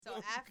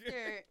So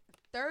after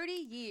 30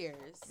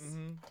 years,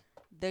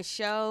 the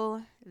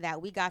show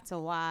that we got to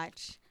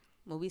watch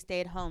when we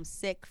stayed home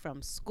sick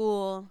from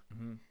school,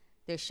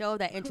 the show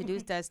that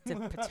introduced us to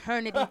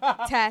paternity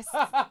tests,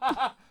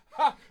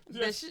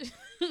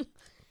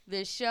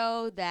 the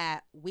show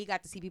that we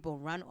got to see people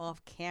run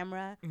off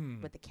camera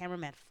with the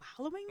cameraman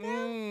following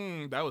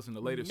them. That was in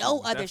the latest.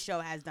 No other show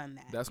has done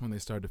that. That's when they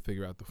started to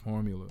figure out the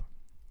formula.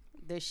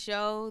 The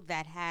show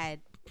that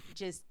had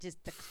just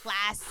the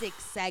classic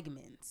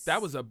segments.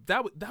 That was a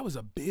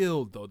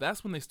build though.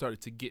 That's when they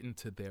started to get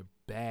into their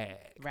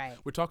bag. Right.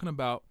 We're talking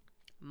about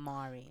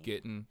Maury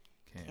getting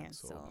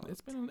canceled.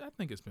 I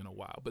think it's been a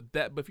while, but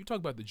if you talk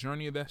about the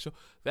journey of that show,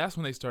 that's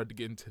when they started to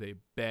get into their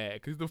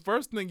bag. Because the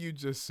first thing you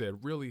just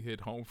said really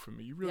hit home for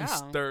me. You really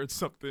stirred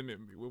something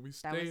in me when we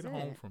stayed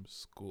home from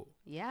school.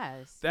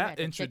 Yes, that you had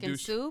the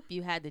introduced chicken soup.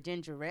 You had the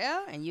ginger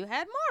ale, and you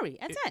had Maury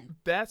at 10.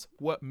 That's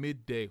what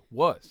midday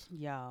was.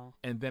 Yo,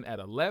 and then at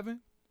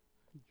 11,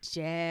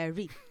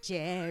 Jerry.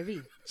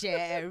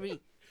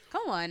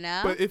 Come on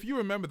now. But if you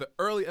remember the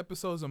early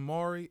episodes of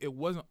Maury, it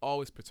wasn't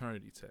always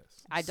paternity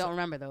tests. I don't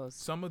remember those.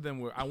 Some of them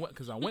were. I went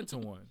to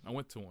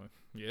one.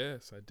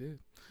 Yes, I did.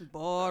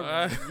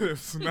 Boring.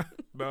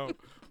 No,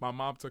 my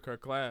mom took her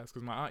class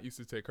because my aunt used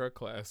to take her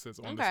classes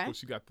on the school.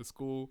 She got the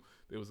school.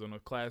 It was on a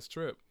class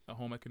trip. A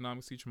home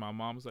economics teacher. My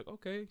mom was like,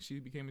 okay. She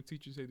became a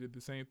teacher. They did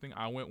the same thing.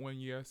 I went one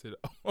year. I said,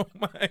 oh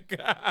my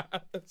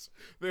gosh.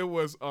 There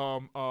was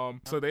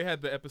So they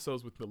had the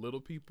episodes with the little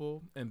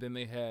people, and then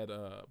they had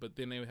but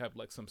then they would have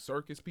like some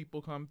circus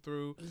people come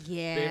through.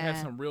 Yeah. They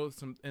had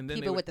and then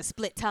people with the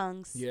split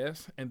tongues.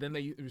 Yes, and then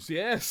and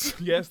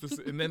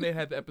then they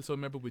had the episode.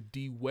 Remember with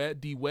D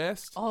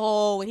West.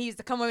 Oh, and he used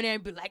to come over there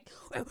and be like,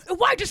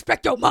 "Why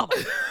respect your mama?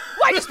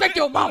 Why respect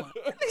your mama?"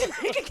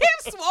 He became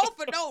swole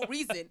for no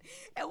reason,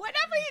 and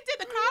whenever he did,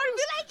 the crowd would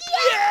be like,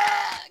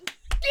 "Yeah,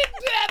 get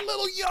that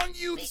little young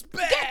youth's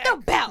back. Get the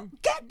belt,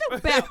 get the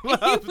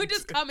belt." He would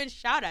just come and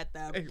shout at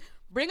them. Hey.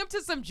 Bring them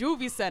to some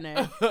juvie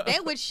center. They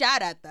would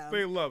shout at them.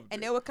 They loved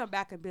and it. they would come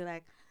back and be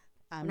like,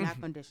 "I'm not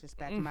gonna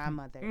disrespect my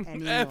mother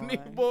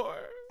anymore."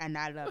 And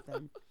I love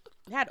them.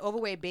 They had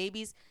overweight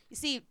babies. You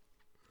see,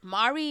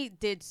 Maury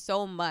did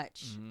so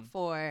much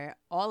for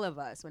all of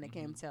us when it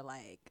came to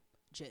like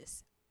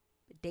just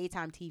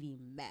daytime TV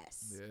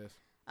mess. Yes.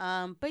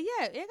 But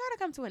yeah, it gotta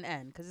come to an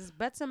end because it's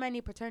but so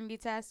many paternity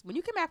tests. When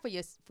you come back for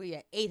your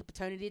 8th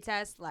paternity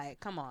test, like,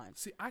 come on.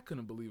 See, I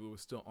couldn't believe it was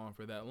still on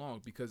for that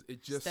long because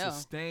it just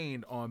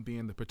sustained on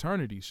being the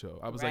paternity show.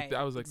 I was like,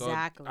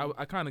 exactly.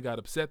 I kind of got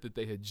upset that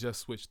they had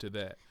just switched to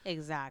that.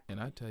 Exactly. And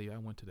I tell you, I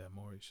went to that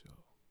Maury show.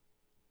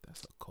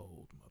 That's a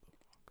cold motherfucker.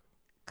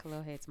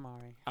 Khalil hates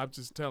Maury. I'm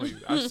just telling you,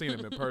 I've seen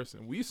him in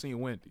person. We've seen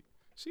Wendy.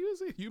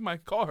 You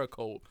might call her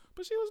cold,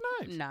 but she was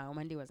nice. No,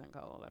 Wendy wasn't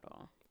cold at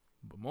all.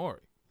 But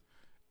Maury,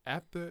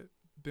 after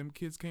them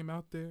kids came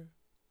out there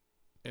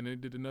and they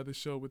did another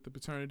show with the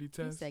paternity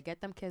test. He said,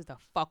 "Get them kids the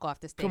fuck off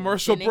the stage."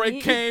 Commercial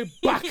break came.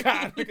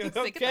 Baka, okay? Get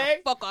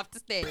the fuck off the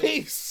stage.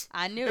 Peace.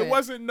 I knew it.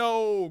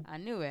 I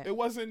knew it. It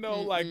wasn't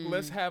like,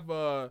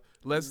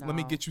 let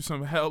me get you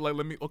some help. Like,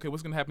 okay,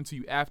 what's going to happen to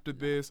you after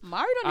this?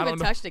 Maury don't even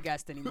touch the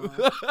guest anymore.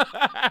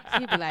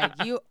 He'd be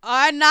like, "You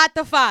are not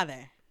the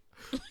father."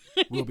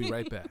 We'll be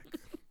right back.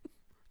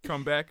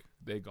 Come back,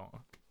 they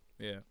gone.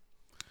 Yeah.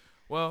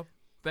 Well,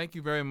 thank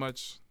you very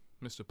much,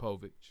 Mr.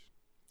 Povich.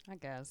 I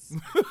guess.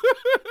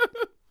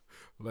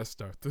 Let's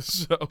start the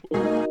show.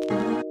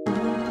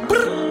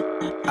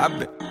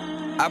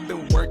 I've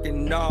been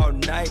working all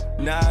night.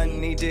 Now I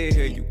need to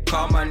hear you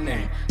call my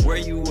name. Where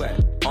you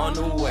at? On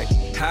the way.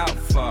 How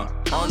far?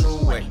 On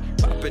the way.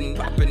 Popping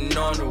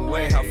on the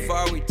way. How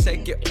far we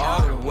take it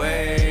all the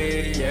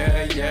way?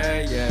 Yeah.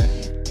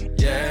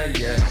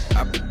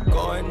 I've been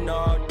going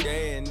all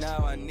day and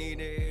now I need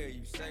to hear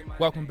you say my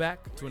Welcome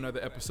back to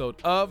another episode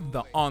of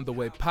the On the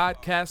Way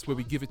podcast, where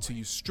we give it to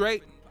you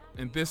straight.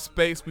 In this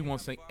space, we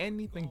won't say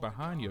anything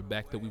behind your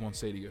back that we won't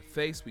say to your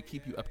face. We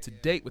keep you up to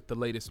date with the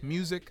latest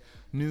music,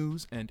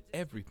 news, and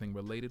everything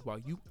related while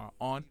you are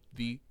on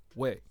the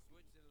way.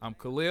 I'm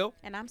Khalil.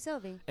 And I'm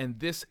Sylvie. And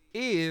this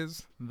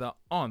is the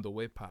On the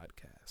Way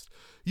podcast.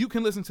 You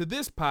can listen to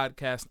this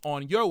podcast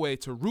on your way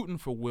to rooting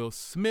for Will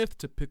Smith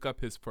to pick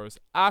up his first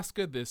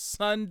Oscar this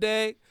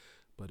Sunday.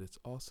 But it's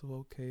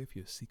also okay if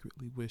you're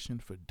secretly wishing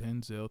for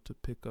Denzel to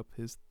pick up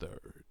his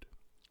third.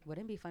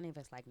 Wouldn't it be funny if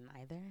it's like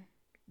neither?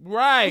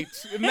 Right.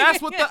 And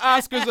that's what the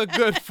Oscars are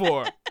good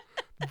for.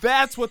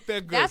 That's what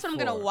they're good for. That's what I'm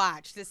going to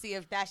watch to see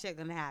if that shit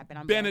going to happen.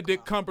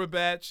 Benedict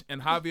Cumberbatch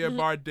and Javier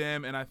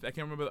Bardem, and I can't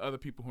remember the other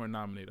people who are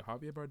nominated.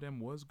 Javier Bardem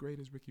was great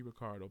as Ricky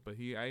Ricardo, but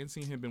I ain't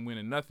seen him been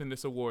winning nothing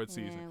this award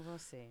season. Yeah, we'll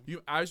see.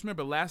 I just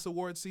remember last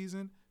award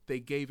season, they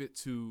gave it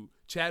to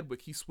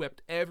Chadwick. He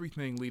swept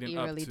everything leading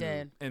up really to.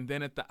 Did. And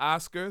then at the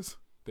Oscars,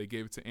 they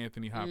gave it to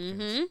Anthony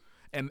Hopkins.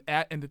 Mm-hmm.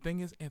 And the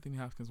thing is, Anthony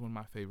Hopkins is one of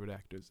my favorite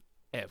actors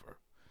ever.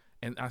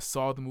 And I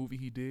saw the movie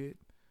he did,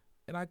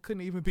 and I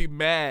couldn't even be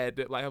mad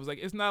that, like, I was like,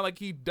 it's not like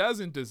he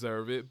doesn't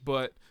deserve it,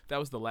 but that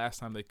was the last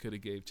time they could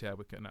have gave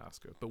Chadwick an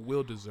Oscar. But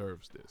Will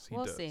deserves this.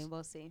 We'll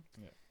see.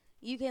 Yeah.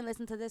 You can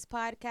listen to this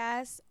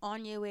podcast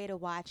on your way to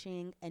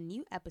watching a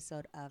new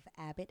episode of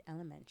Abbott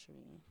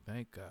Elementary.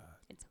 Thank God.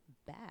 It's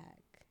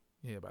back.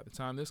 Yeah, by the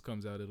time this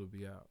comes out, it'll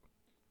be out.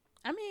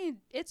 I mean,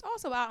 it's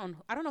also out on,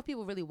 I don't know if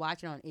people really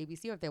watch it on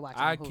ABC or if they watch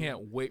it on Hulu. I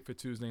can't wait for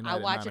Tuesday night. I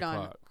watch at 9 it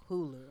o'clock. on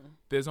Hulu.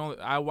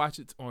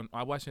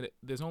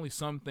 There's only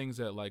some things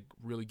that like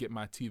really get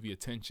my TV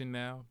attention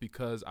now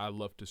because I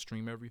love to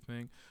stream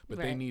everything. But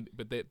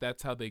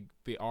that's how they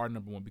are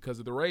number one because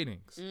of the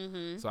ratings.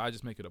 Mm-hmm. So I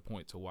just make it a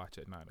point to watch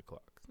at 9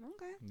 o'clock.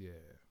 Okay. Yeah.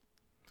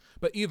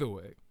 But either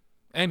way,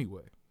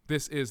 anyway,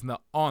 this is the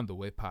On the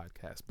Way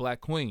podcast.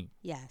 Black Queen.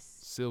 Yes.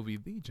 Sylvie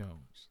V.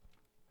 Jones.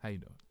 How you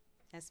doing?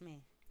 That's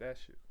me.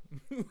 That's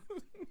you.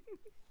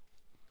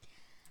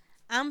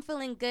 I'm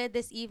feeling good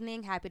this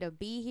evening. Happy to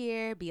be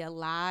here, be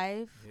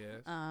alive.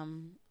 Yes.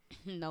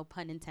 No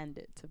pun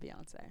intended to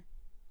Beyonce.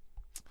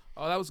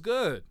 Oh, that was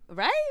good.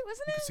 Right?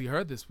 Wasn't it? We could see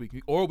her this week.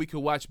 Or we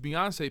could watch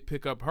Beyonce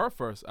pick up her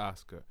first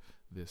Oscar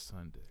this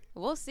Sunday.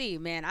 We'll see,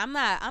 man. I'm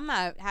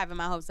not having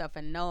my hopes up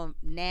for no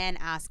Nan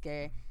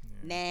Oscar,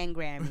 Nan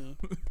Grammy,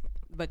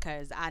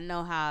 because I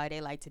know how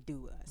they like to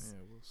do us.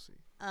 Yeah, we'll see.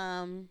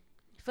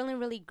 Feeling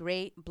really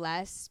great,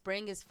 blessed.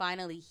 Spring is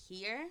finally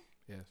here.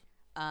 Yes.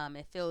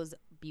 It feels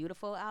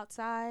beautiful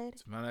outside.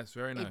 That's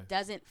very nice. It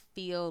doesn't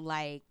feel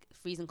like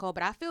freezing cold,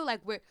 but I feel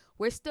like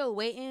we're still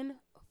waiting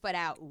for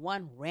that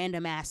one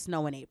random ass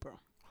snow in April.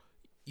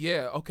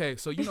 Yeah, okay.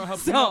 So you know how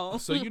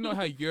you know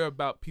how you're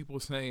about people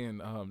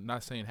saying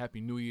not saying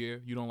Happy New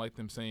Year. You don't like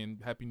them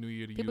saying Happy New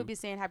Year to you. People be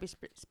saying Happy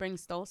Spring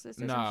Solstice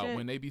or some shit?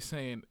 When they be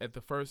saying at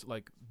the first,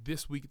 like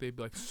this week, they'd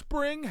be like,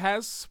 spring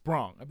has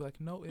sprung. I'd be like,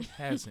 no, it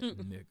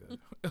hasn't, nigga.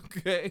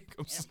 Okay?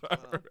 I'm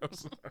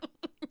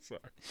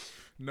sorry.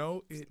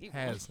 No, it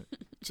hasn't.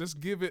 Just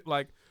give it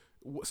like,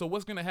 so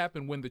what's going to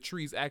happen when the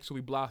trees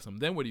actually blossom?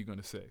 Then what are you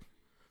going to say?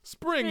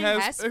 Spring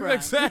has sprung.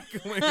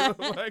 Exactly.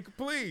 Like,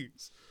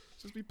 please.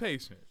 Just be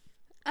patient.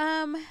 But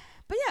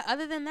yeah,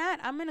 other than that,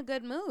 I'm in a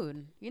good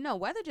mood. You know,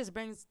 weather just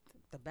brings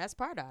the best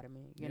part out of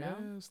me. You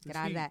know, get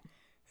out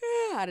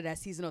of that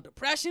seasonal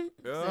depression.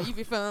 So you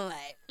be feeling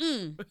like,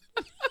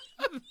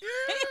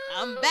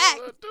 I'm back.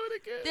 Do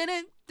it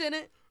again.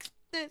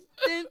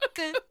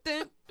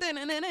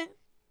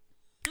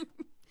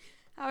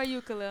 How are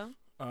you, Khalil?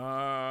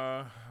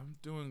 I'm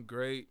doing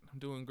great.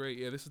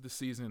 Yeah, this is the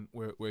season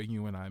where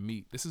you and I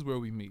meet. This is where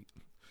we meet.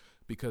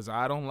 Because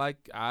I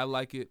like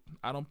it.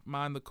 I don't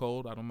mind the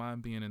cold. I don't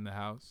mind being in the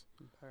house.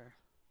 Okay.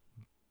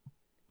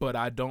 But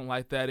I don't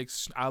like that.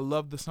 I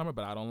love the summer,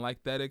 but I don't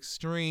like that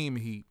extreme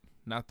heat.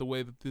 Not the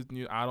way that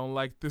I don't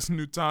like this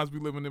new times we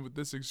living in with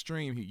this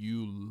extreme heat.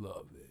 You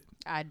love it.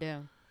 I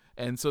do.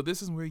 And so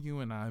this is where you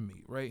and I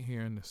meet, right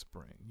here in the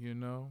spring. You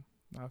know,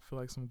 I feel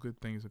like some good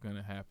things are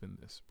gonna happen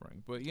this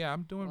spring. But yeah,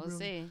 I'm doing. We'll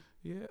see.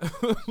 Yeah.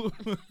 Oh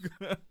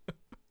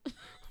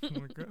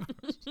my gosh.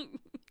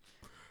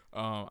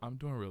 I'm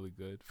doing really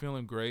good.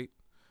 Feeling great.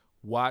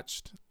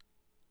 Watched.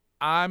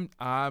 I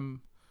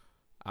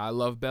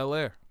love Bel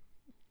Air.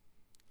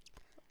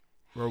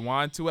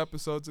 Rewind 2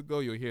 episodes ago,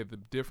 you'll hear the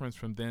difference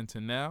from then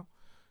to now.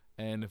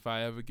 And if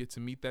I ever get to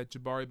meet that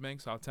Jabari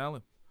Banks, I'll tell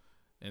him.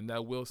 And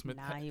that Will Smith.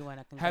 Nah, you want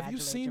to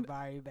congratulate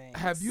Jabari Banks.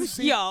 Have you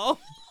seen? Yo.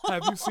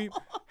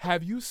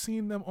 Have you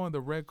seen them on the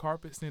red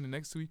carpet standing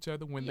next to each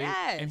other when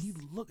yes. And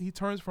he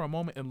turns for a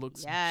moment and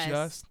looks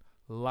just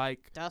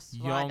like that's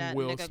young why that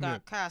Will nigga Smith.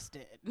 Got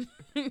casted.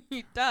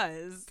 He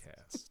does.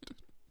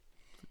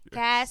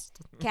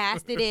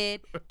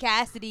 Casted,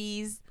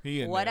 Cassidy's,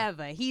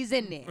 whatever. There. He's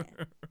in there.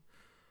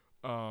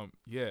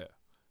 Yeah,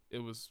 it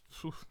was.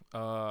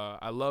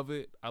 I love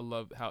it. I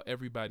love how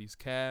everybody's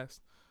cast.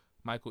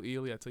 Michael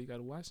Ealy, I tell you,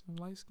 gotta watch them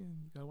light skin.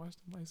 You gotta watch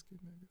them light skin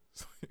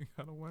niggas. You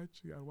gotta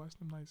watch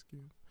them light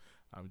skin.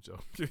 I'm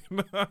joking.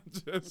 I'm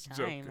just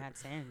joking. I ain't not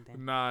saying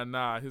anything.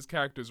 Nah. His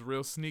character's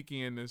real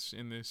sneaky in this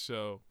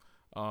show.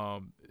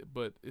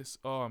 But it's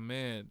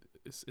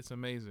it's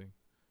amazing.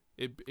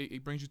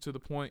 It brings you to the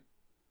point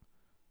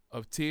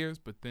of tears,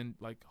 but then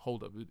like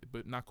hold up,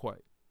 but not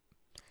quite.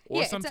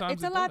 Or sometimes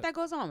it's a lot that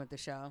goes on with the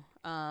show.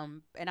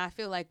 And I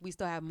feel like we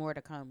still have more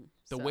to come.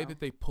 The way that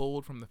they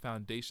pulled from the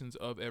foundations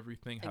of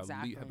everything,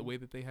 exactly. The way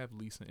that they have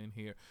Lisa in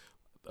here,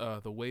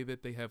 the way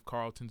that they have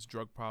Carlton's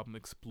drug problem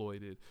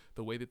exploited,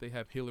 the way that they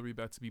have Hillary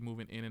about to be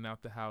moving in and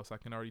out the house. I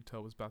can already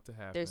tell what's about to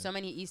happen. There's so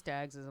many Easter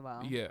eggs as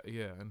well. Yeah,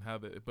 and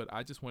but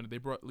I just wanted, they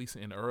brought Lisa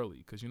in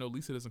early because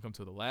Lisa doesn't come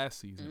till the last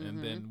season, mm-hmm.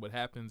 and then what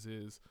happens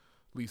is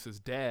Lisa's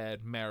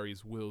dad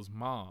marries Will's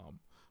mom,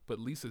 but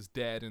Lisa's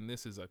dad in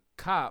this is a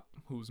cop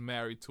who's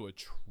married to a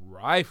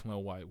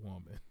trifling white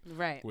woman,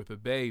 right, with a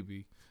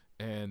baby,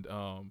 and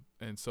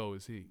so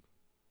is he.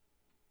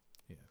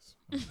 Yes.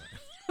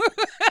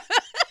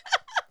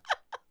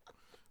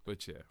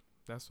 But yeah,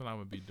 that's what I'm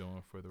going to be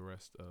doing for the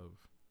rest of...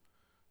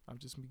 I'm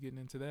just getting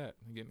into that.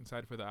 I'm getting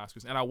excited for the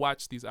Oscars. And I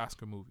watch these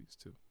Oscar movies,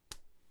 too.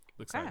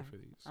 Excited for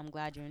these. I'm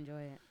glad you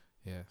enjoy it.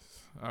 Yes.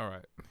 All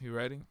right. You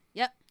ready?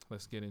 Yep.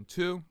 Let's get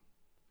into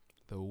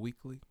the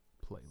weekly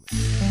playlist.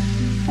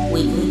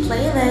 Weekly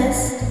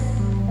playlist.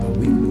 The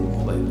weekly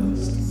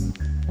playlist.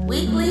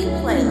 Weekly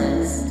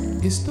playlist.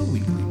 It's the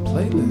weekly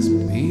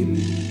playlist,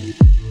 baby.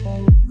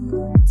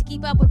 To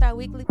keep up with our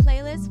weekly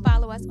playlist,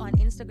 follow us on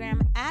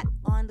Instagram at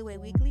On The Way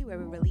Weekly, where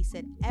we release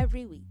it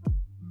every week.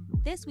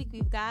 This week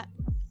we've got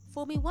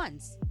Fool Me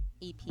Once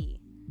EP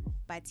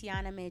by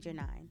Tiana Major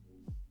 9.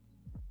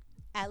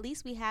 At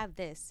Least We Have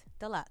This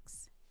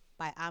Deluxe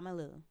by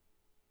Amalu.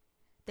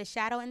 The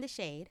Shadow in the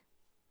Shade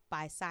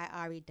by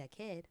Ari Da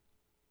Kid.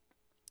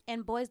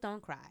 And Boys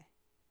Don't Cry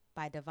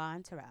by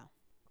Devon Terrell.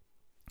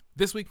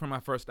 This week for my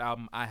first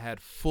album, I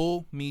had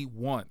Fool Me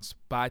Once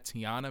by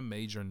Tiana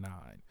Major 9,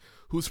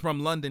 who's from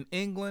London,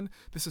 England.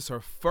 This is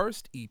her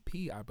first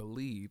EP, I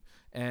believe,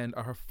 and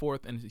her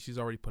fourth, and she's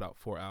already put out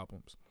 4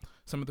 albums.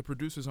 Some of the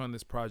producers on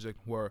this project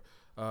were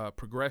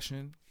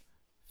Progression,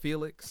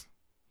 Felix,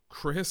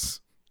 Chris,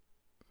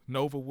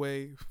 Nova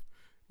Wave.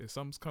 If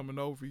something's coming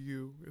over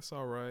you, it's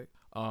all right.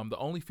 The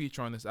only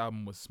feature on this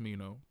album was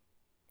Smino,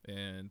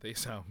 and they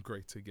sound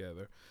great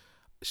together.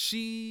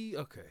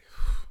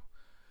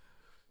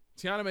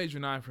 Tiana Major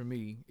 9 for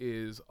me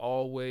is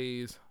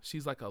always,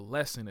 she's like a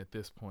lesson at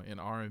this point in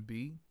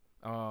R&B.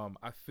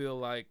 I feel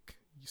like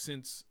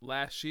since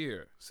last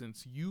year,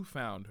 since you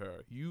found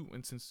her,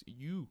 since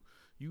you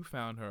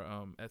found her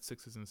at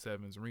Sixes and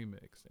Sevens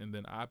remix, and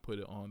then I put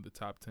it on the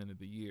top 10 of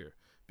the year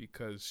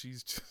because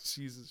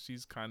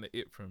she's kind of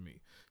it for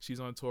me. She's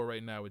on tour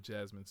right now with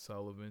Jasmine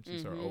Sullivan.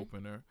 She's her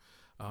opener.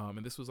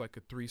 And this was like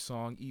a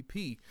 3-song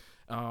EP.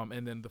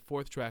 And then the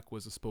 4th track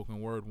was a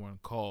spoken word one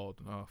called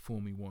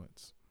Fool Me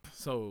Once.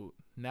 So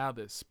now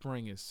that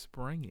spring is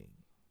springing,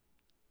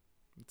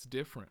 it's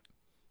different.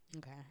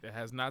 Okay. It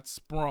has not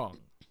sprung.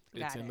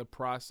 It's in the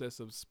process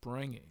of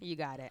springing. You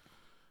got it.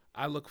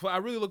 I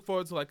really look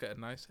forward to like a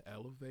nice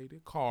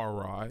elevated car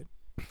ride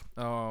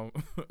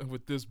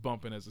with this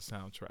bumping as a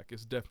soundtrack.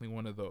 It's definitely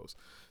one of those.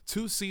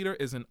 2-Seater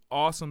is an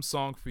awesome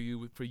song for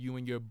you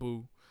and your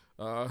boo.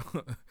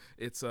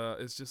 It's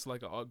just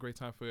like a great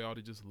time for y'all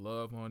to just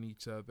love on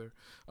each other.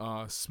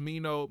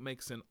 Smino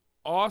makes an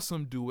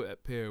awesome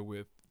duet pair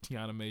with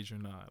Tiana Major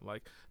 9.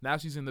 Like now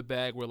she's in the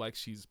bag where like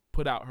she's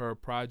put out her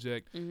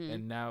project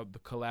and now the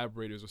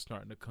collaborators are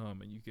starting to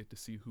come and you get to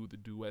see who the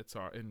duets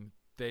are, and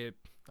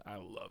I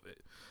love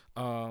it.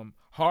 On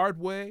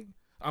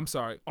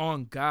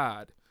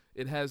God,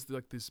 it has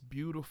like this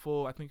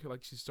beautiful, I think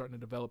like she's starting to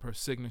develop her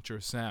signature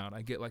sound.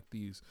 I get like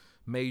these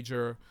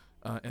major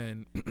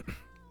and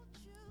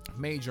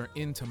major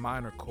into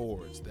minor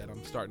chords that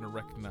I'm starting to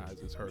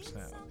recognize as her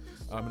sound.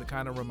 And it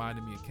kind of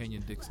reminded me of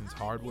Kenyon Dixon's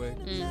Hard Way.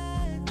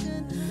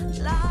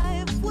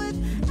 Life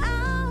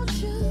without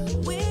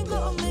you, we ain't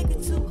gonna make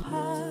it too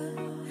hard.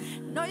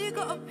 Know you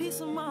got a piece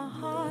of my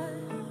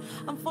heart.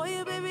 I'm for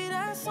you, baby,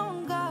 that's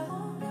on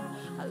God.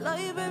 I love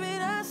you, baby,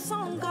 that's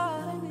on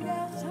God.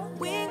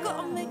 We ain't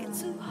gonna make it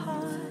too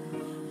hard.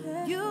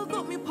 You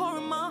got me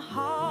pouring my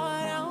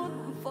heart out.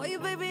 I'm for you,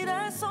 baby,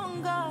 that's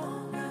on God.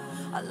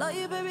 I love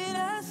you, baby,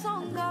 that's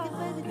on God.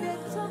 Baby,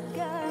 that's on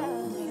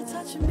God. You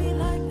touching me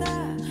like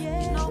that.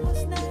 Yeah. You know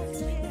what's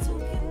next. You're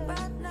talking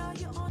about now.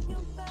 You're on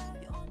your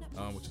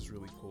back. Which is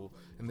really cool.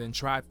 And then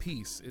Try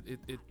Peace.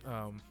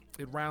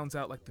 It rounds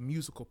out like the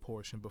musical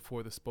portion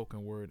before the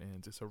spoken word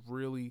ends.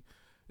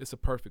 It's a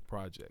perfect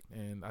project,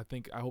 and I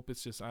hope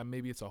it's just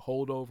maybe it's a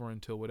holdover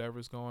until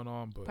whatever's going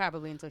on, but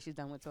probably until she's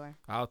done with tour.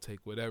 I'll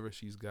take whatever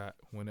she's got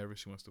whenever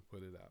she wants to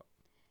put it out.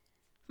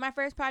 My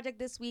first project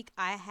this week,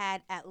 I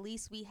had At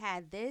Least We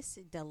Had This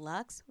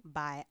Deluxe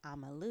by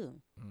Amalu.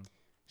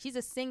 She's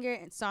a singer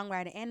and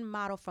songwriter and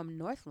model from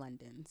North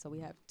London, so we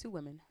have 2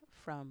 women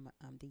from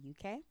the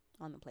UK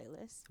on the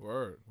playlist.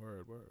 Word.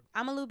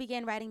 Amalu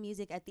began writing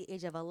music at the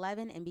age of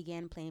 11 and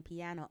began playing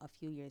piano a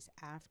few years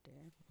after.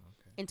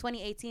 Okay. In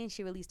 2018,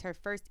 she released her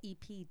first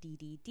EP,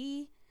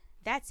 DDD.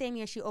 That same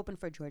year, she opened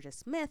for Georgia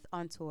Smith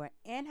on tour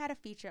and had a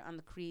feature on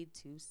the Creed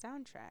 2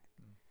 soundtrack.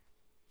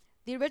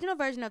 The original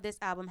version of this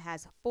album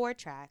has 4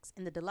 tracks,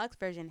 and the deluxe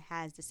version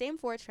has the same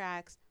 4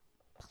 tracks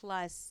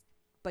plus,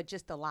 but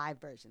just the live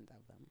versions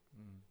of them.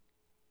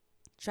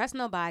 Trust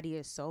Nobody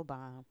is so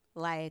bomb.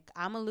 Like,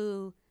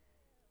 Amalu,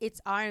 it's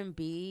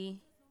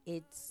R&B,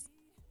 it's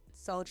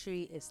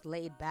sultry, it's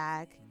laid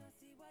back.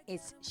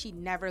 She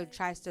never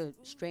tries to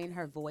strain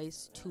her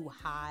voice too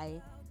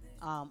high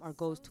or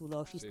goes too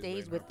low. She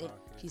stays with it.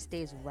 She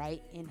stays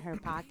right in her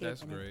pocket.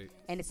 That's great.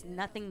 And it's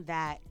nothing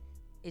that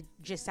it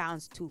just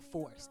sounds too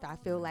forced. I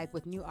feel like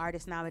with new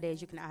artists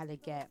nowadays, you can either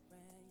get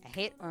a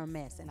hit or a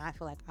miss, and I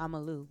feel like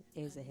Amalu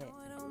is a hit.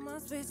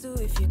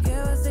 If you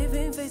care what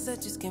saving face, I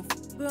just can't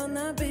on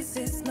that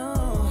basis,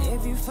 no.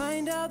 If you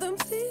find out, then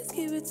please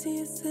keep it to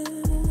yourself.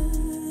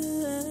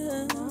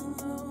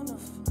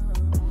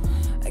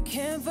 I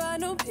can't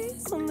find no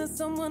peace unless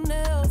someone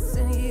else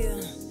in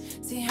here.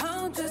 See,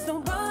 I'm just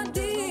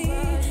nobody.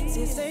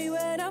 See, say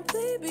when I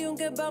play, but you don't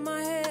get by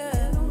my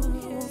head.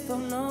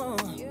 No.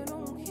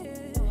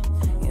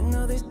 You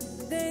know this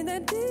ain't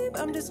that deep.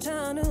 I'm just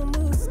trying to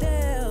move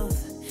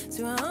stealth.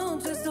 So I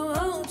don't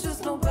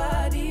just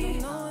nobody.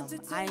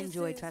 I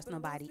enjoy Trust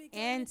Nobody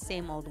and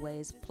Same Old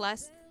Ways,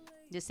 plus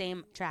the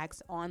same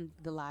tracks on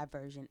the live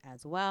version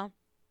as well.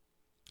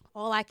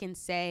 All I Can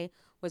Say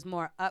was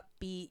more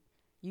upbeat,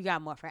 You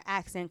got more of her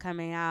accent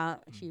coming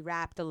out. She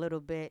rapped a little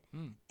bit.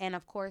 And,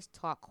 of course,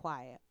 Talk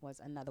Quiet was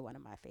another one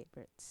of my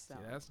favorites. So.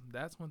 Yeah,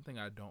 that's one thing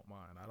I don't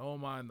mind. I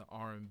don't mind the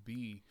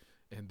R&B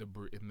in the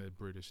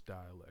British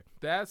dialect.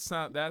 That's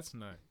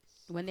nice.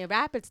 When they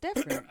rap, it's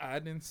different. I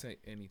didn't say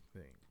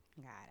anything.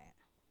 Got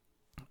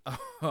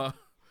it.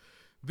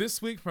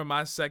 This week for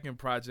my second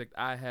project,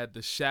 I had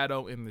The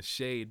Shadow in the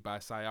Shade by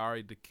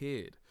Sayari the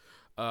Kid.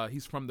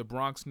 He's from the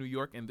Bronx, New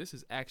York, and this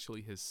is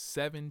actually his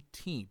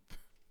 17th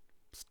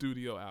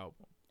studio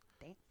album.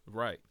 Damn.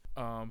 Right.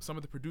 Some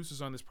of the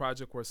producers on this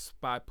project were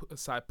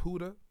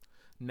Saipuda,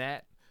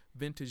 Nat,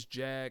 Vintage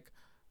Jag,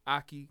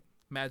 Aki,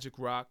 Magic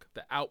Rock,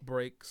 The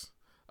Outbreaks.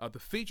 The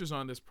features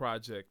on this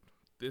project,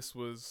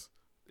 Jadakiss,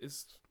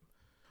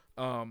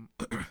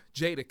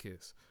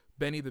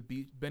 Benny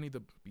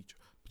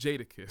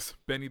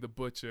the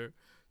Butcher,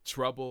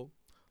 Trouble,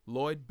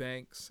 Lloyd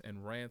Banks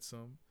and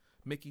Ransom,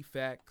 Mickey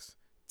Fax,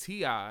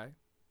 T.I.,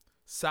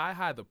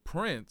 Sci-Hi the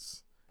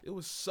Prince. It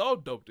was so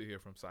dope to hear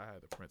from Sci-Hi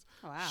the Prince.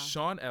 Oh, wow.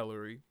 Sean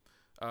Ellery,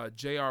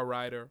 J.R.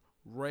 Ryder,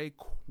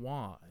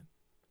 Raekwon,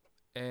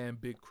 and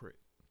Big Crit.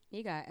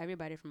 You got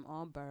everybody from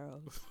all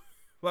boroughs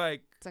to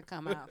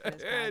come out for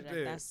this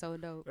project. That's so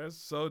dope. That's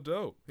so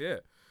dope.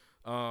 Yeah.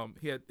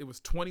 It was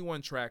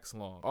 21 tracks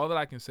long. All that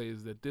I can say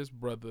is that this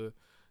brother,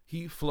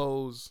 he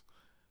flows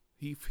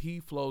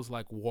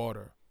like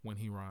water when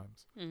he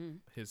rhymes. Mm-hmm.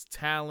 His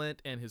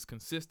talent and his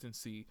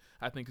consistency,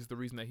 I think, is the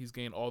reason that he's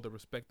gained all the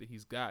respect that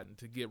he's gotten.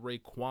 To get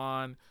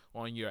Raekwon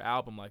on your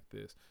album like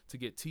this, to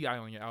get T.I.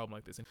 on your album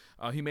like this. And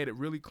he made it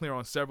really clear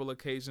on several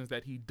occasions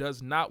that he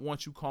does not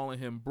want you calling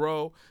him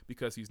bro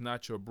because he's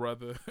not your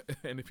brother,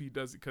 and if he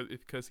does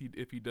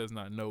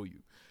not know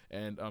you.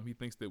 And he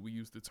thinks that we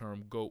use the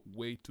term GOAT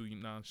way too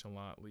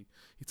nonchalantly.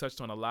 He touched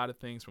on a lot of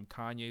things from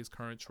Kanye's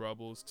current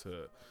troubles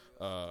to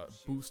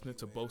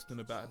boasting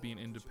about being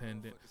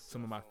independent.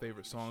 Some of my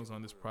favorite songs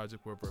on this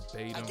project were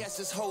Verbatim. I guess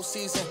this whole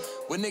season,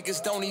 when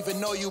niggas don't even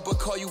know you but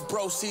call you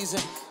bro season.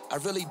 I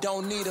really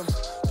don't need them,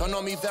 don't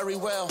know me very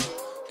well.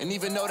 And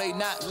even though they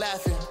not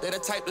laughing, they the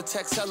type to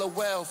text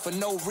LOL for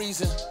no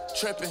reason.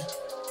 Tripping,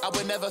 I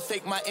would never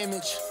fake my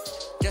image.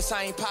 Guess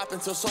I ain't poppin'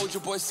 till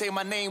Soulja Boy say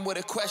my name with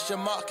a question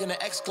mark and an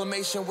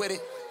exclamation with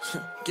it.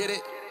 Get it?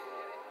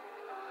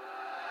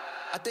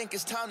 I think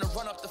it's time to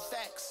run up the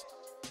facts.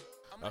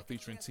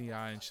 Featuring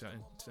T.I. and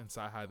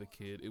Sci-Hi the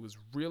Kid. It was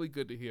really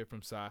good to hear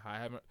from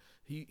Sci-Hi.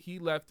 He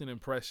left an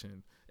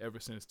impression ever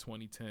since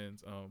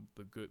 2010's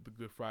the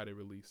Good Friday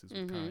releases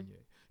with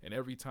Kanye. And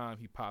every time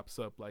he pops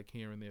up like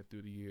here and there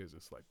through the years,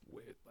 it's like,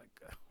 wait,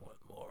 like I want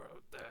more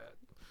of that.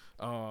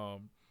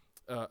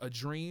 A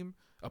Dream,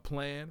 A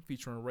Plan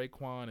featuring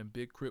Raekwon and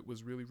Big Crit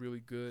was really, really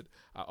good.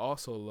 I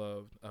also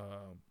loved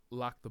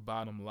Lock the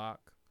Bottom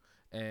Lock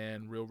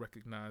and Real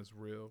Recognize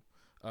Real.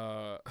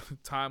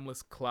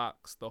 Timeless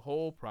Clocks, the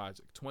whole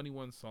project,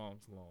 21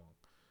 songs long.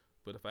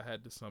 But if I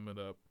had to sum it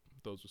up,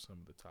 those were some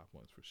of the top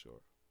ones for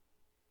sure.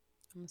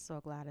 I'm so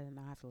glad I did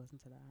not have to listen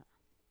to that.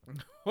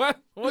 What?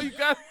 Well, you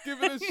got to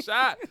give it a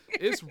shot.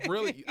 It's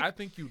really, I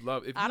think you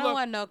love it. I don't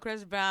want no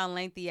Chris Brown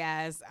lengthy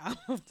ass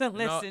to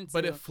listen to.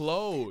 But it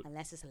flowed.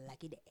 Unless it's a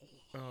lucky day.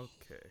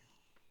 Okay.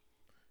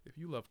 If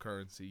you love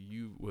Currency,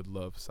 you would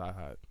love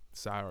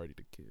Sayari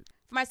the Kid.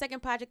 For my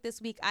second project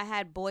this week, I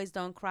had Boys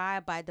Don't Cry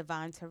by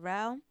Devon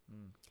Terrell.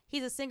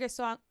 He's a singer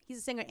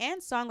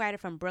and songwriter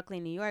from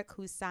Brooklyn, New York,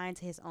 who signed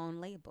to his own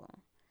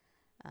label.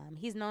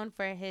 He's known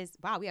for his...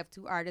 Wow, we have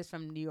two artists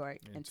from New York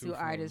and two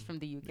artists from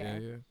the UK.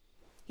 Yeah.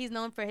 He's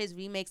known for his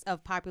remakes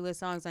of popular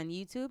songs on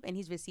YouTube, and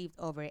he's received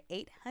over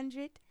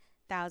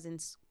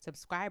 800,000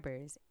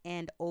 subscribers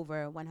and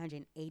over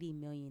 180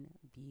 million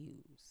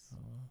views.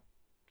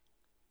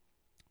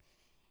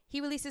 He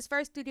released his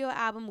first studio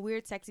album,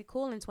 Weird Sexy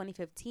Cool, in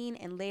 2015,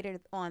 and later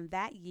on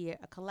that year,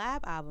 a collab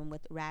album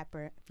with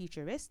rapper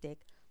Futuristic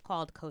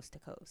called Coast to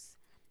Coast.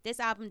 This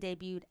album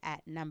debuted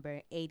at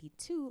number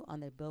 82 on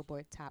the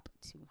Billboard Top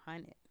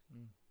 200.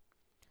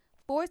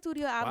 4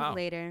 studio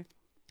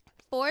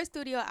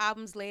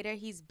albums later,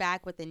 he's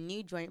back with a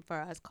new joint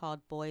for us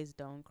called Boys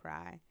Don't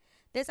Cry.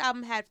 This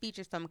album had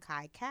features from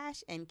Kai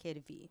Cash and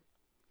Kid V.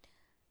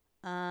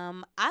 I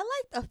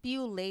liked a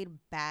few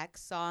laid-back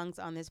songs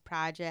on this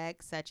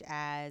project, such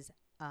as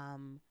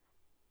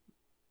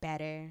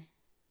Better,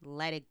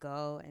 Let It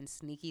Go, and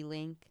Sneaky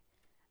Link.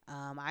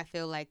 I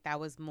feel like that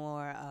was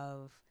more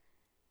of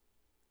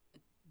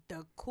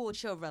the cool,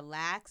 chill,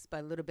 relax, but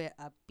a little bit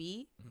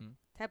upbeat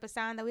type of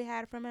sound that we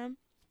had from him.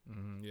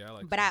 Yeah, I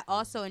like. But I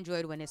also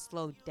enjoyed when it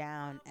slowed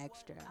down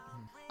extra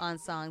on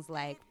songs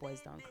like Boys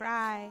Don't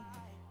Cry,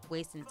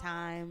 Wasting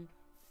Time,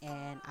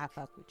 and I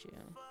Fuck With You.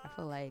 I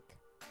feel like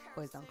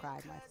Boys Don't Cry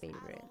is my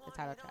favorite, the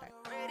title track.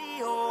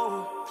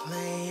 Radio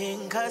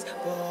playing 'cause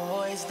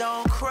boys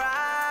don't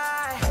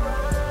cry.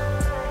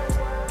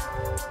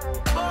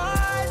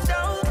 Boys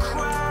don't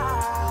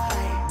cry.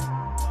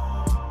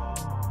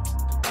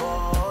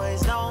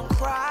 Boys don't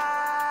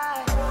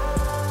cry.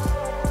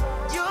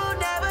 You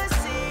never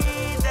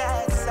see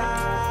that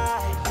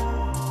side.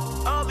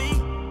 On me,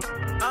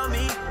 on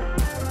me,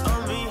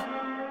 on me.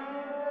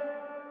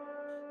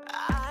 I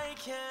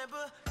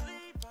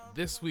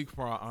This week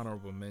for our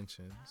honorable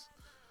mentions,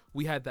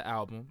 we had the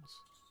albums.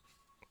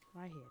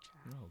 Right here,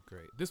 child. Oh,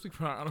 great. This week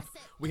for our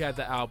we had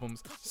the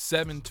albums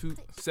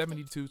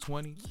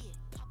 7220.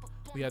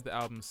 We had the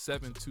album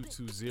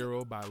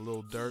 7220 by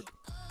Lil Durk,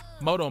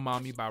 Moto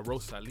Mami by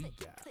Rosalia,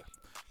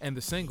 and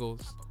the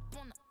singles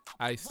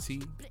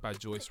Ice-T by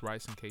Joyce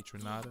Rice and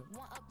Kaytranada,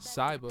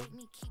 Cyber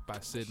by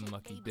Sid and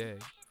Lucky Day,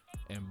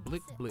 and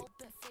Blick Blick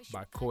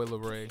by Coi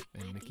Leray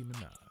and Nicki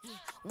Minaj.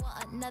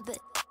 Want another?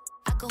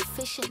 I go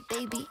fishing,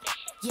 baby.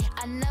 Yeah,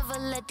 I never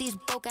let these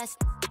broke ass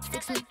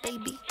fix me,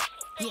 baby.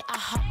 Yeah, I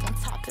hop on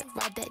top and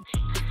ride that,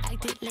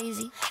 act it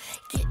lazy.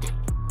 Get it,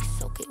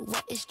 soak it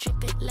wet, it's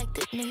dripping like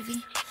the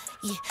Navy.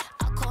 Yeah,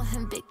 I call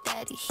him Big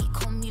Daddy, he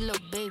call me Lil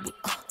Baby.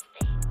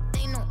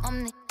 They know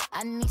I'm the,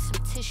 I need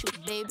some tissue,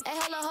 baby. Hey,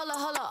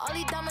 holla, all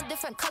these diamonds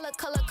different color.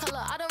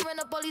 I done ran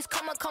up all these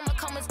commas.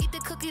 Eat the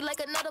cookie like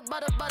another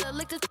butter.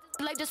 Lick this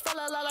like just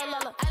fella, la.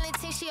 I ain't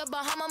think she a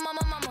Bahama,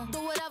 mama.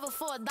 Do whatever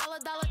for $1.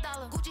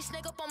 Gucci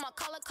snake up on my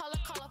collar.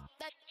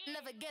 That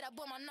never get up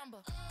with my number.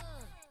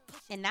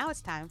 And now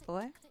it's time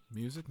for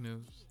music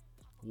news.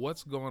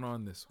 What's going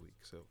on this week,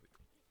 Sylvie?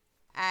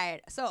 All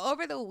right. So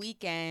over the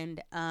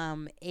weekend,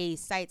 a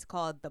site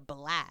called The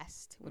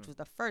Blast, which was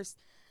the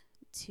first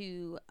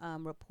to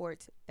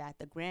report that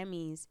the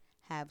Grammys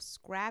have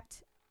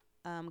scrapped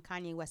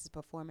Kanye West's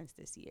performance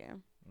this year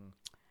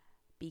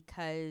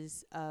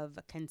because of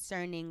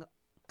concerning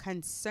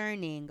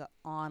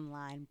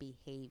online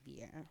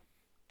behavior.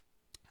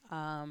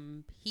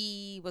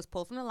 He was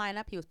pulled from the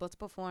lineup. He was supposed to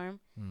perform,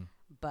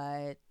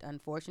 but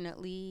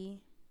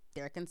unfortunately,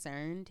 they're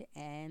concerned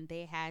and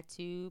they had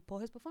to pull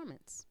his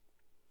performance.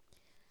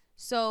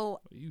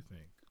 So, what do you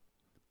think?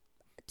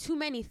 Too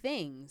many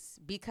things,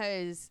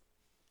 because,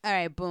 all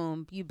right,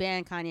 boom, you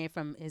banned Kanye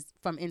from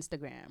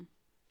Instagram,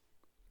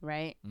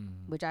 right?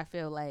 Mm-hmm. Which I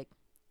feel like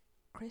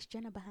Kris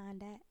Jenner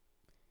behind that.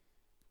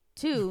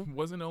 Two,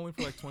 wasn't it only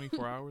for like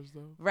 24 hours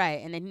though?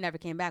 Right, and then he never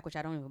came back, which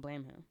I don't even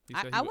blame him.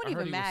 I wouldn't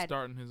even mad.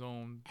 Starting his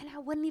own, and I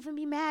wouldn't even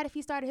be mad if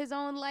he started his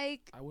own.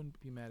 Like, I wouldn't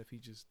be mad if he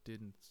just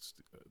didn't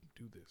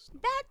do this.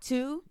 That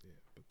too. Yeah,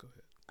 but go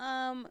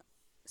ahead.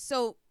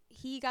 So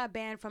he got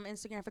banned from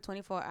Instagram for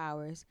 24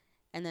 hours,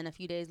 and then a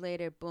few days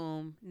later,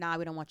 boom, nah,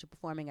 we don't want you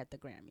performing at the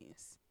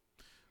Grammys.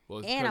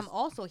 Well, and I'm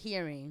also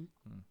hearing,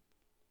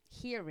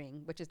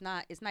 which is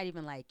not, it's not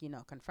even like,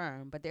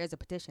 confirmed, but there's a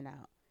petition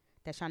out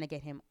that's trying to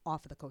get him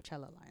off of the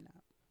Coachella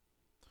lineup.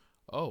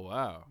 Oh,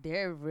 wow.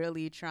 They're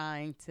really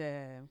trying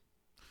to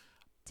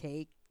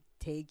take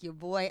your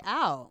boy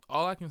out.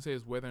 All I can say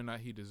is whether or not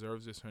he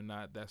deserves this or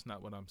not, that's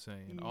not what I'm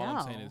saying. No. All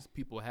I'm saying is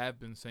people have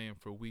been saying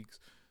for weeks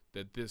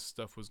that this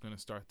stuff was going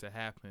to start to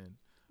happen.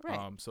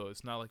 Right. So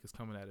it's not like it's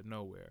coming out of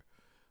nowhere.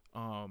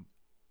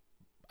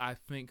 I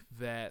think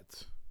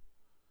that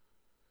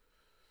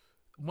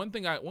one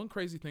thing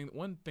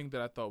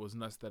that I thought was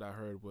nuts that I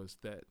heard was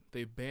that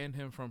they banned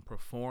him from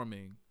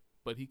performing,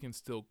 but he can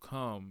still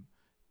come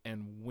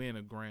and win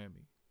a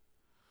Grammy.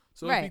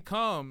 So if he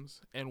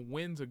comes and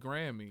wins a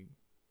Grammy,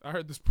 I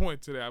heard this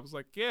point today. I was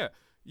like, yeah,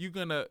 you're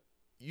gonna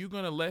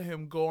let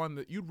him go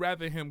on you'd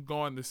rather him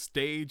go on the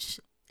stage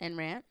and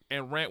rant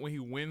when he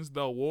wins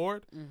the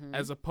award,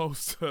 as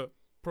opposed to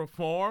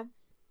perform.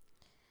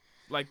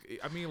 Like,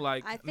 I mean,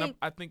 like,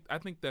 I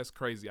think that's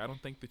crazy. I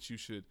don't think that you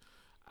should.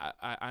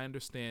 I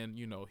understand,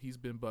 he's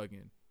been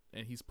bugging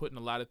and he's putting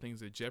a lot of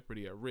things at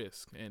jeopardy, at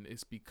risk, and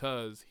it's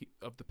because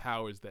of the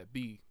powers that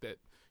be that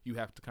you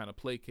have to kind of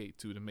placate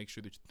to make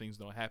sure that things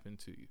don't happen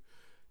to you.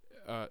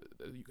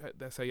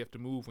 That's how you have to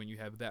move when you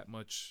have that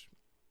much.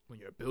 When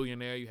you're a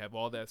billionaire, you have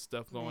all that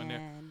stuff going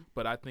there.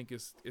 But I think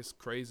it's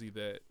crazy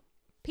that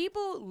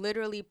people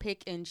literally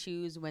pick and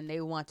choose when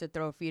they want to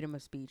throw freedom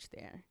of speech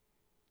there.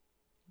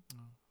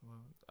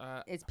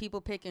 It's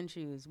people pick and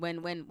choose.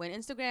 When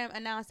Instagram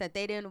announced that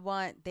they didn't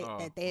want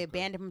that they had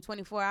banned him from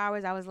 24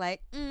 hours, I was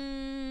like,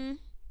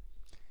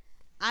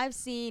 I've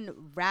seen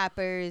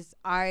rappers,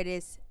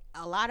 artists,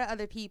 a lot of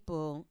other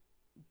people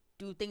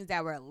do things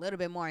that were a little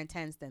bit more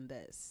intense than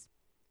this,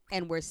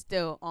 and we're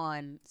still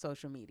on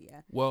social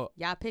media. Well,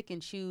 y'all pick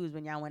and choose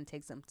when y'all want to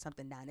take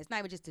something down. It's not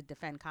even just to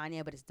defend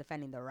Kanye, but it's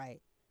defending the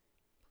right.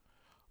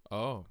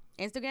 Oh,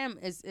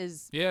 Instagram is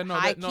I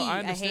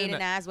a hating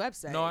ass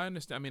website. No, I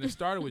understand. I mean, it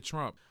started with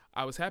Trump.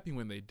 I was happy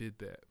when they did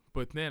that,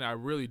 but then I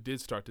really did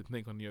start to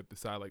think on the other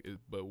side, like,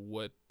 but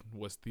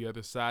what's the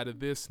other side of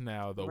this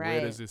now, though? Right.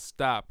 Where does it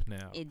stop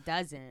now? It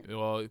doesn't.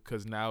 Well,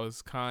 because now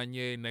it's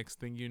Kanye. Next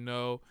thing you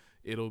know,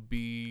 it'll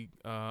be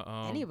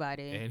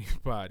anybody.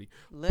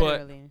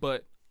 Literally.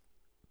 But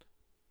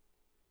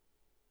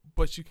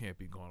you can't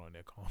be going on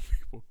there calling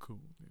people cool,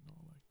 like that.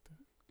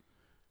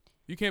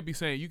 You can't be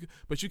saying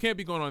but you can't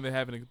be going on there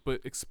having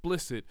but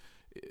explicit.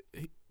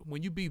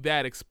 When you be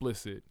that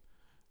explicit,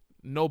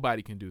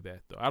 nobody can do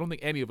that though. I don't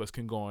think any of us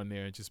can go on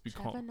there and just be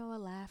calling. Trevor Noah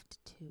laughed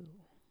too.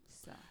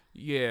 So.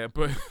 Yeah,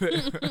 but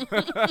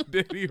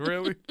did he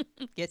really?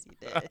 Yes, he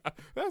did.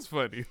 That's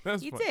funny.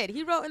 He did.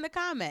 He wrote in the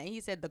comment. He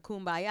said the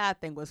Kumbaya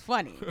thing was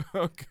funny.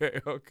 Okay.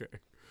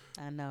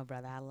 I know,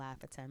 brother. I laughed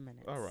for 10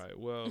 minutes. All right.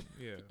 Well,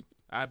 yeah.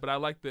 But I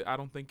like that. I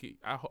don't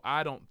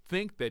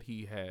think that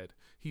he had.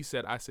 He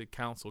said, I said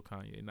counsel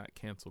Kanye, not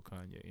cancel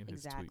Kanye in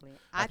his tweet.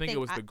 I think it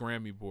was the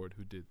Grammy board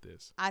who did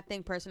this. I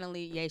think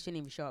personally, he shouldn't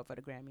even show up for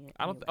the Grammy.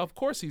 Of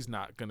course he's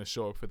not going to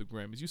show up for the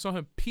Grammys. You saw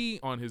him pee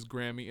on his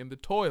Grammy in the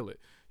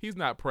toilet. He's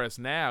not pressed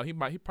now. He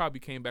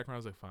probably came back around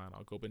and was like, fine,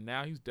 I'll go. But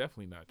now he's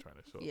definitely not trying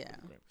to show up for the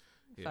Grammy.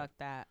 Yeah. Fuck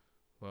that.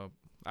 Well,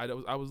 I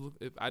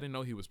didn't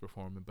know he was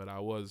performing, but I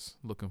was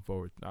looking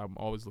forward. I'm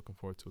always looking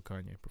forward to a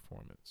Kanye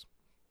performance.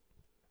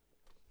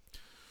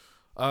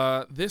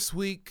 This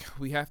week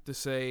we have to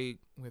send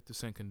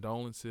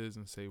condolences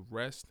and say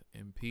rest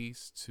in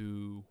peace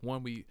to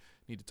one. We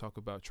need to talk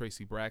about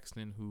Tracy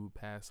Braxton, who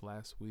passed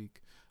last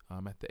week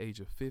at the age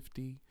of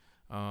 50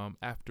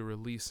 after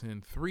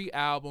releasing 3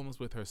 albums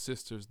with her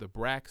sisters, the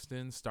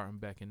Braxtons, starting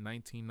back in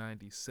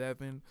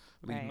 1997,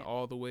 leading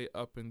all the way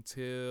up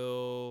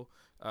until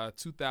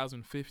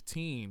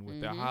 2015 with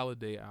their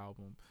Holiday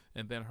album,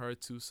 and then her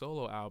 2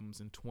 solo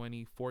albums in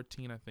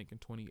 2014, I think, and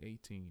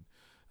 2018.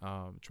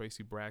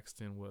 Tracy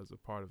Braxton was a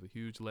part of a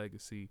huge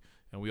legacy,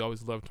 and we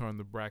always loved her on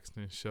the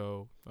Braxton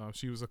Show.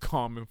 She was a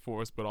calming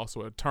force, but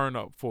also a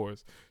turn-up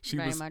force. She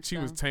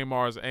was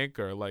Tamar's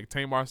anchor. Like,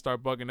 Tamar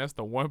started bugging. That's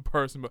the one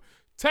person. But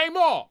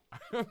Tamar!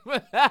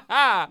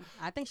 I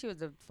think she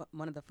was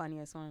one of the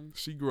funniest ones.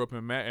 She grew up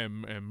in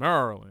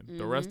Maryland.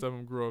 The rest of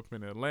them grew up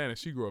in Atlanta.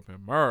 She grew up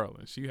in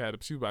Maryland. She had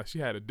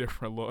a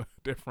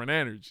different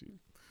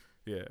energy.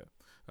 Yeah.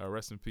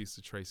 Rest in peace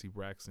to Tracy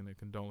Braxton, and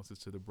condolences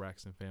to the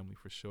Braxton family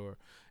for sure.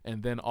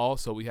 And then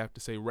also we have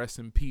to say rest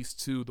in peace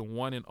to the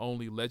one and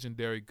only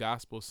legendary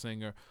gospel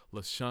singer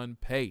LaShawn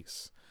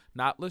Pace.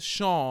 Not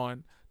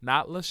LaShawn,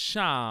 not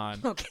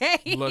LaShawn. Okay.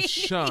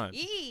 LaShawn.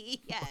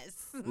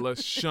 Yes.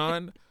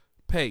 LaShawn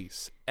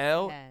Pace.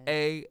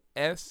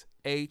 LASHUN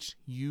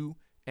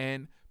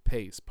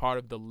Pace. Part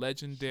of the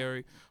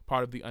legendary,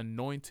 part of the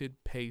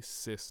anointed Pace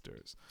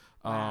sisters.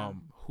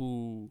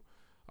 Who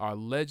are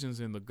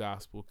legends in the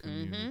gospel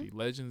community,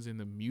 legends in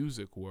the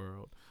music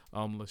world.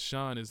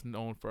 LaShawn is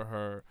known for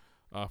her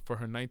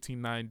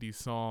 1990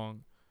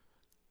 song,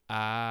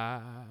 I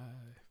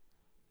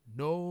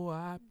Know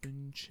I've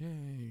Been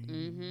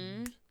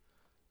Changed.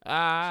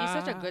 She's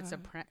such a good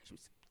soprano.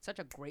 She's such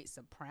a great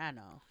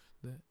soprano.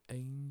 The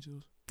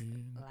angels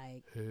in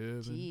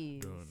heaven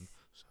done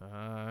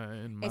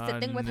sign my It's the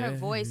thing with her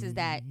voice is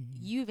that name.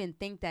 you even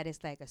think that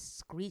it's like a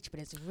screech, but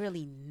it's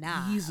really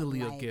not.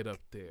 Easily will get up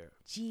there.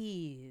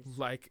 Jeez.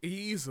 Like,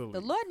 easily.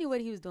 The Lord knew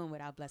what he was doing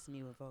without blessing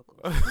me with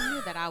vocals. He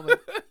knew that I would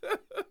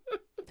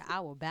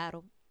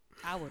battle.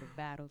 I would have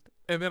battled.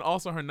 And then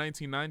also her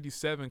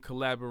 1997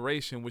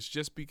 collaboration, which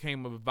just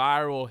became a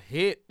viral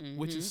hit,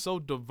 which is so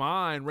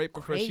divine right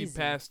before she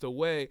passed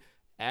away.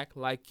 Act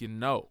Like You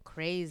Know.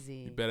 Crazy.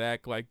 You better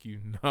act like you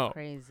know.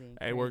 Crazy.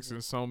 It works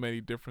in so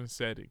many different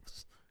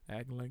settings.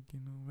 Act like you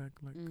know, act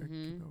like you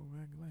know,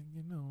 act like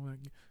you know.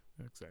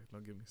 Exactly.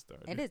 Don't get me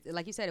started. It is,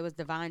 like you said, it was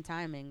divine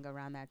timing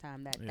around that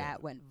time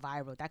that went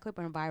viral. That clip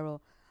went viral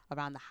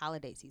around the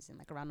holiday season,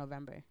 like around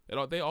November.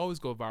 They always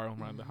go viral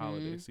around the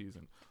holiday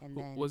season. And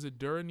then, was it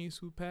Duranice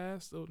who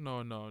passed? Oh,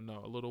 no.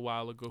 A little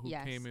while ago, who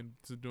came in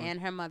to do. And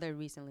her mother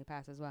recently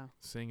passed as well.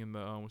 Singing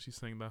when she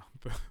sang the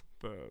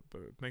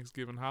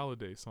Thanksgiving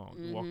holiday song,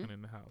 Walking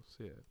in the House.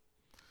 Yeah.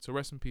 So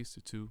rest in peace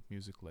to 2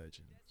 music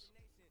legends.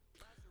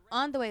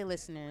 On the way,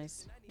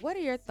 listeners, what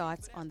are your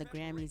thoughts on the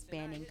Grammys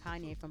banning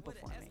Kanye from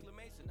performing?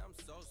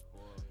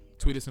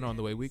 Tweet us in On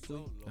The Way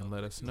Weekly and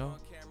let us know.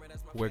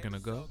 We're going to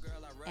go.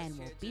 And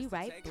we'll be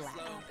right back.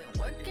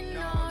 Been working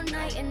all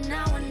night and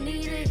now I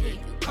need to hear you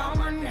call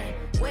my name.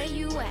 Where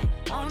you at?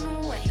 On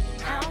the way.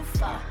 How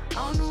far?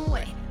 On the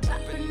way.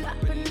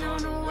 Poppin'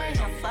 on the way.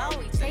 How far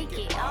we take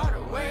it all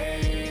the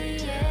way?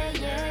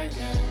 Yeah.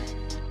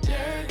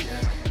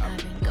 I've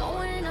been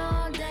going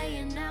all day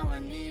and now I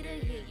need to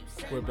hear you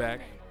say. We're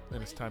back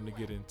and it's time to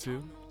get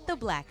into the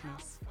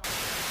blackness.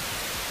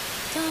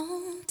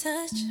 Don't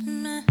touch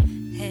my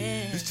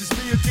head. It's just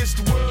me against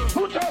the world.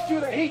 Who taught you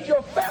to hate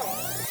your fellow?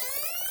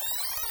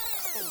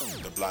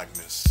 The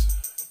blackness.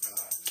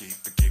 Keep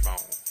on.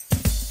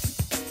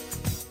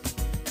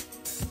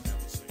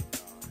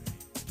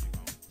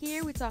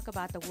 Here we talk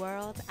about the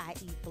world,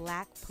 i.e.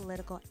 black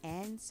political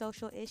and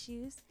social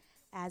issues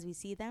as we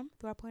see them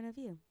through our point of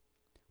view.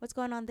 What's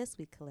going on this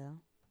week,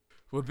 Khalil?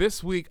 Well,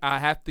 this week I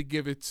have to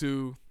give it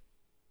to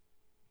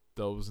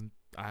those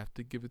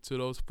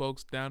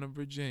folks down in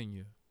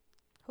Virginia.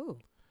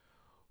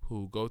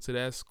 Who go to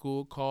that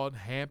school called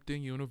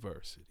Hampton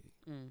University.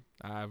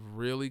 I've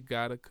really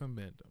got to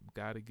commend them.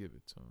 Got to give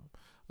it to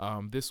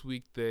them. This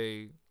week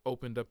they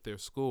opened up their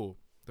school.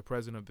 The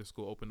president of the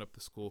school opened up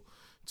the school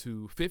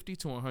to 50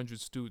 to 100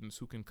 students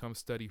who can come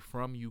study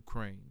from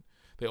Ukraine.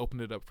 They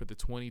opened it up for the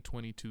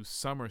 2022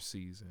 summer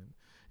season,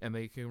 and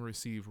they can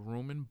receive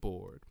room and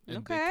board.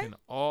 And they can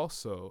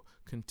also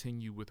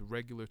continue with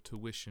regular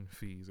tuition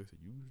fees. They said,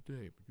 you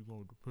stay, but you're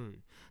going to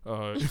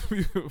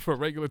pay for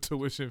regular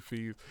tuition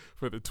fees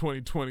for the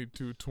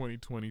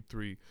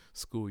 2022-2023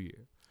 school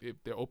year.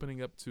 They're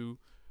opening up to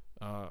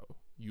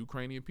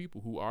Ukrainian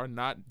people who are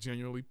not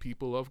generally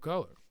people of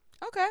color.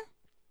 Okay.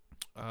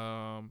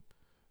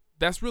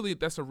 That's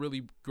a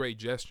really great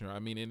gesture. I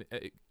mean,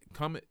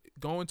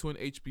 going to an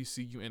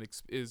HBCU and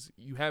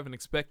you have an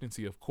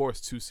expectancy, of course,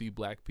 to see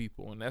black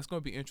people, and that's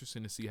going to be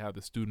interesting to see how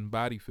the student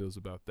body feels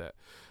about that.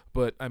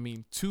 But I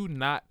mean, to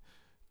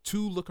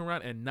look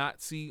around and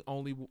not see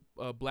only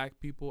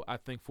black people, I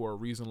think for a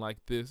reason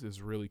like this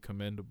is really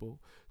commendable.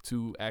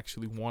 To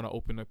actually want to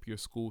open up your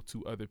school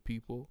to other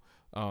people,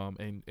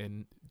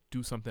 and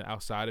do something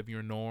outside of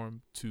your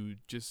norm, to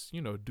just,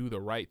 do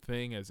the right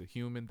thing as a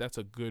human. That's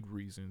a good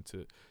reason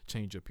to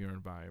change up your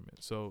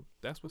environment. So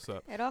that's what's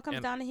up. It all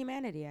comes down to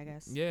humanity, I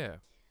guess. Yeah.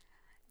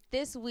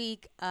 This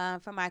week,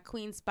 for my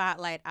Queen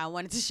Spotlight, I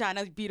wanted to shine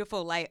a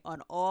beautiful light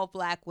on all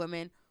black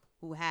women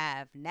who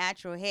have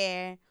natural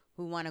hair,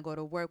 who want to go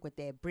to work with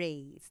their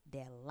braids,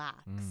 their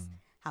locks.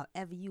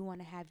 However you want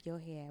to have your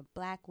hair.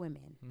 Black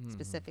women,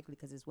 specifically,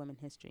 because it's Women's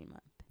History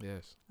Month.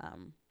 Yes.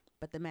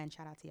 But the men,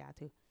 shout out to y'all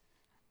too.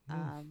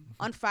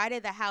 On Friday,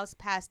 the House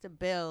passed a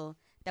bill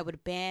that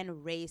would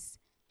ban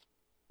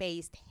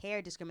race-based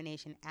hair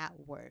discrimination at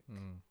work,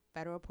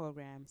 federal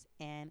programs,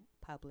 and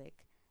public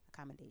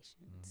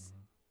accommodations.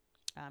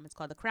 It's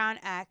called the Crown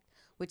Act,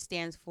 which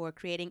stands for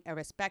Creating a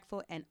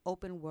Respectful and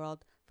Open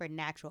World for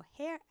Natural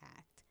Hair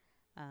Act.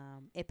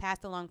 It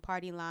passed along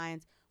party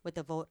lines with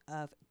a vote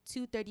of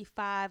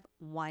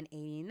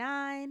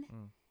 235-189,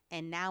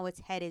 and now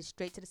it's headed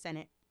straight to the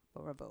Senate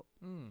for a vote.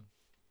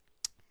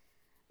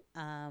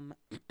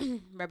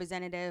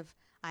 Representative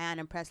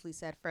Ayanna Pressley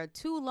said, for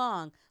too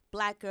long,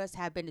 black girls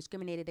have been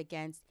discriminated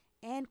against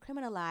and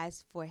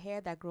criminalized for hair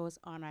that grows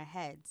on our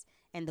heads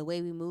and the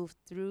way we move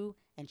through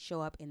and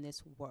show up in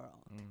this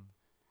world.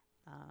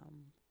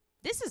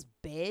 This is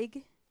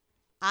big.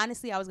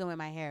 Honestly, I was going to wear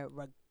my hair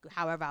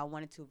however I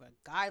wanted to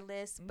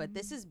regardless, but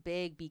this is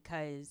big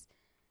because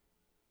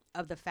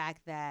of the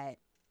fact that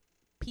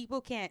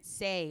people can't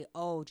say,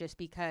 oh, just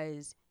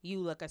because you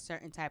look a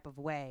certain type of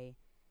way,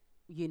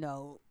 you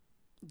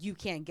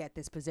can't get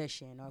this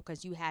position, or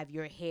because you have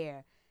your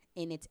hair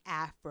in its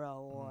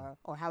afro,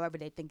 or however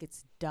they think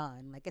it's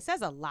done. Like, it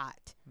says a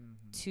lot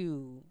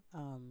to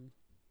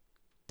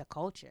the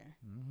culture.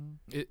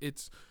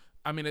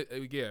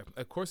 Yeah,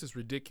 of course it's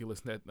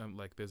ridiculous that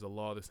there's a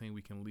law that's saying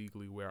we can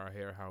legally wear our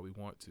hair how we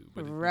want to.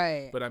 But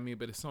right. But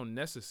it's so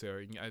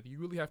necessary. You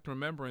really have to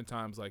remember in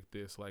times like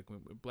this, like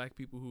when black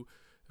people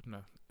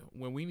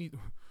when we need...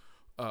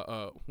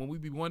 when we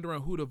be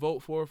wondering who to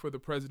vote for the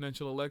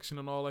presidential election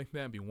and all like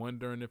that, be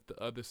wondering if the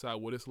other side,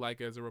 what it's like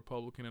as a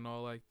Republican and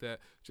all like that.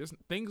 Just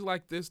things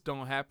like this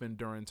don't happen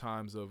during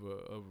times of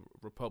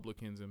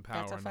Republicans in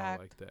power and all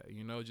like that.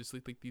 Just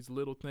like these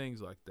little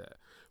things like that.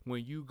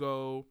 When you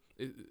go,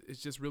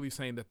 it's just really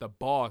saying that the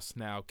boss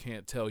now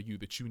can't tell you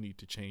that you need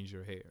to change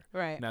your hair.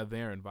 Right. Now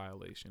they're in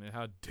violation. And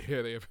how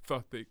dare they ever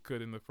thought they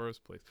could in the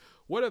first place?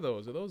 What are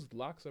those? Are those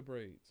locks or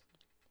braids?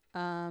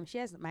 She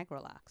has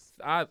micro locks.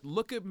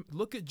 Look at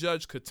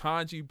Judge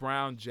Ketanji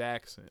Brown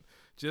Jackson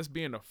just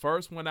being the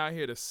first one out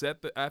here to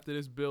after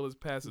this bill is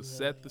passed to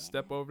set the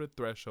step over the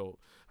threshold.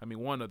 I mean,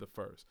 one of the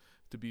first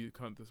to be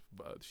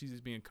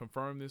she's being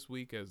confirmed this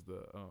week as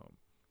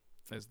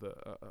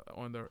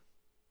on the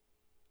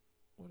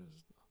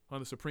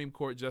Supreme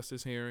Court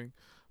justice hearing.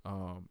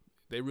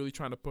 They really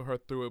trying to put her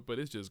through it, but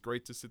it's just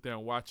great to sit there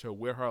and watch her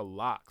wear her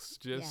locks.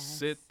 Just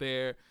sit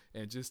there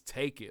and just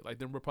take it. Like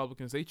them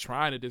Republicans, they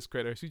trying to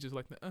discredit her. She's just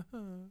like,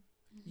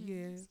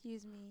 yeah.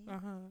 Excuse me.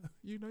 I'm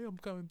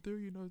coming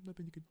through. There's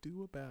nothing you can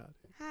do about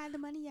it. Hide the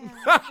money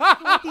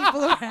out.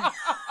 People around.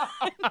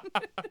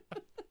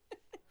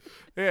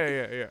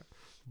 Yeah.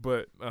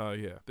 But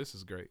this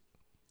is great.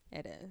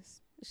 It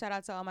is. Shout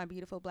out to all my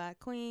beautiful black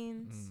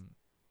queens.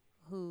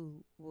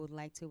 Who would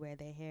like to wear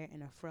their hair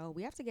in a fro.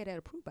 We have to get it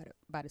approved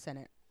by the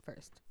Senate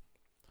first.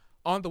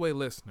 On the way,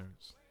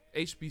 listeners,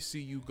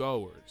 HBCU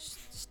goers,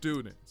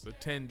 students,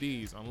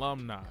 attendees,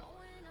 alumni,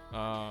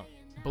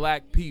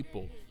 black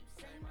people.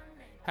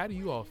 How do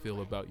you all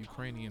feel about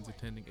Ukrainians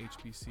attending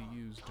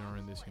HBCUs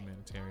during this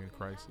humanitarian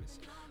crisis?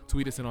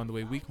 Tweet us in On The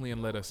Way Weekly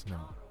and let us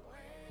know.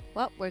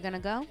 Well, we're going to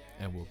go.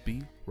 And we'll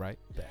be right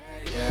back.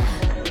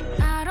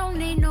 I don't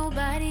need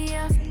nobody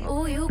else.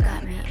 Ooh, you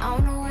got me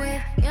on the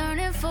way.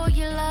 Yearning for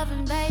your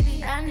loving,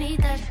 baby. I need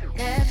that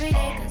every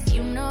day. Cause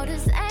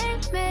this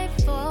ain't made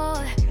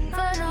for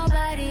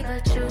nobody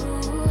but you.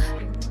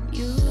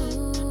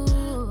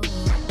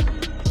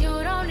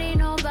 You don't need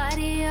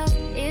nobody else.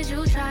 Is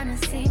you trying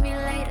to see me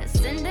later?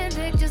 Sending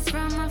pictures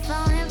from my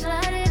phone and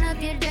flooding up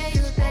your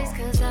database.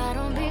 Cause I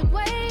don't be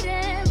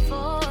waiting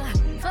for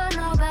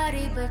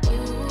nobody but you.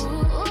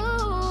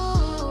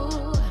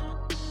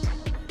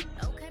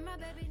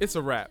 It's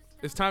a wrap.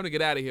 It's time to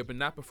get out of here, but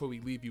not before we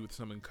leave you with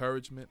some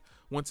encouragement.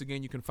 Once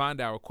again, you can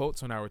find our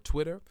quotes on our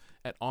Twitter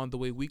at On The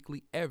Way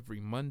Weekly every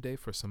Monday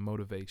for some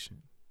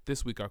motivation.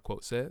 This week, our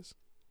quote says,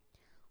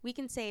 "We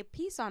can say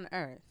peace on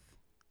earth.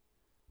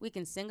 We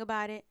can sing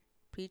about it,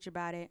 preach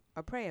about it,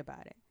 or pray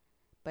about it.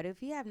 But if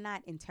we have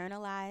not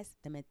internalized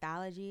the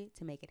mythology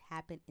to make it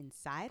happen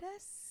inside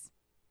us,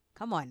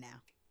 come on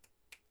now,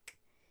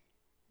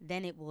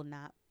 then it will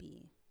not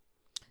be."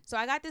 So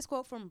I got this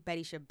quote from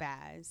Betty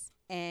Shabazz,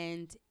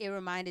 And it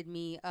reminded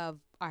me of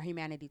our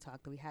humanity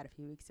talk that we had a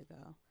few weeks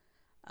ago.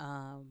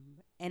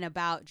 And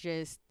about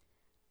just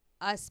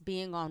us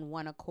being on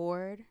one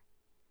accord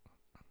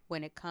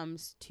when it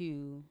comes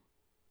to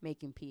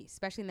making peace,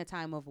 especially in the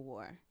time of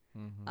war.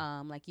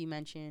 Like you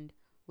mentioned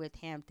with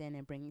Hampton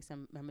and bringing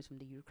some members from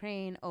the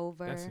Ukraine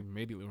over. That's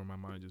immediately where my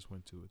mind just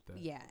went to with that.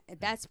 Yeah,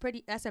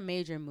 that's a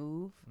major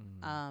move.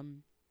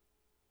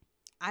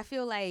 I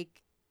feel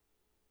like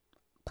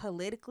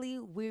politically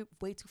we're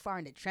way too far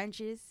in the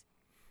trenches.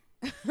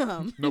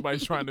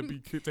 Nobody's trying to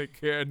take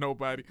care of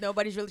nobody.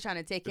 Nobody's really trying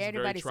to take care of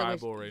anybody. It's very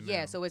tribal right now.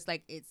 Yeah, so it's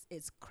like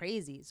it's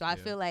crazy. So I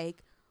feel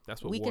like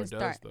that's what war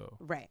does, though.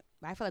 Right.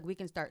 I feel like we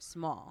can start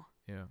small.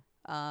 Yeah.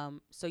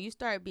 So you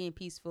start being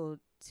peaceful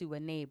to a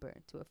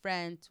neighbor, to a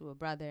friend, to a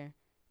brother,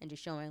 and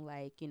just showing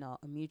like, you know,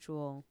 a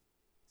mutual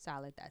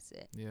solid. That's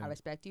it. Yeah. I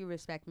respect you,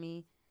 respect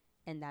me,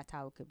 and that's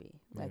how it could be.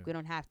 Like we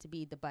don't have to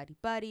be the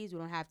buddies. We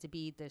don't have to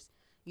be this,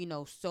 you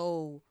know,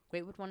 so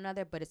great with one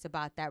another. But it's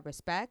about that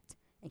respect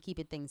and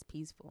keeping things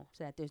peaceful,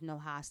 so that there's no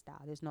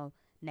hostile, there's no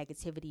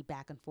negativity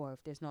back and forth,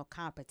 there's no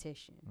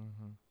competition.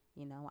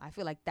 You know, I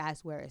feel like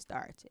that's where it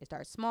starts. It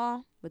starts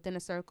small within a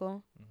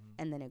circle,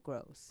 and then it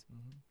grows.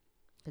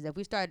 Because if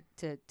we start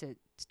to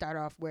start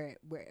off where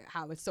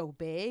how it's so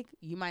big,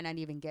 you might not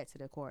even get to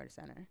the core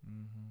center.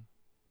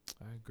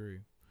 I agree.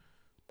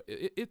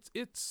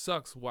 It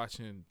sucks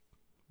watching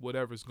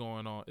whatever's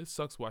going on. It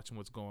sucks watching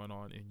what's going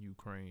on in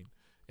Ukraine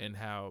and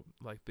how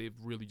like they've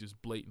really just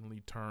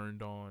blatantly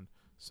turned on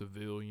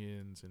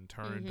civilians and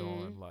turned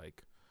on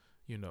like,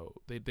 you know,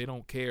 they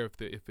don't care if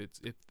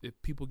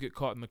people get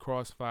caught in the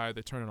crossfire.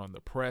 They're turning on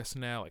the press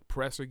now. Like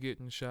press are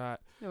getting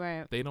shot.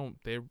 Right.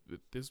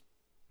 This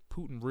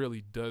Putin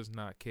really does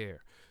not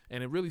care.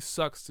 And it really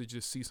sucks to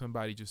just see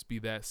somebody just be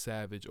that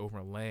savage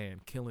over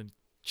land, killing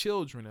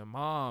children and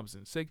moms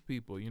and sick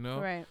people, you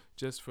know, right,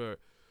 just for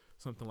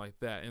something like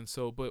that. And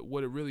so, but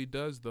what it really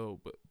does though,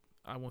 but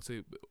I won't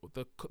say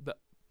the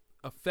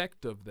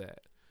effect of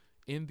that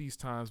in these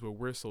times where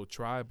we're so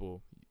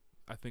tribal,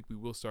 I think we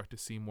will start to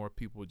see more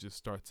people just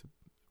start to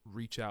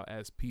reach out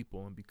as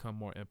people and become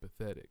more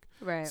empathetic.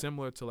 Right.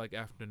 Similar to like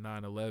after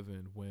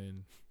 9/11,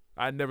 when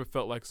I never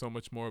felt like so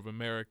much more of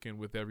American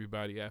with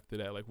everybody after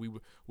that. Like we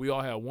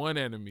all had one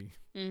enemy,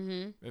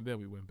 and then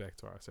we went back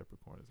to our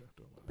separate corners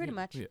after a while. Pretty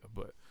much. Yeah,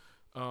 but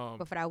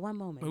for that one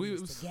moment, we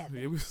was together.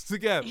 It was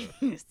together.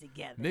 We was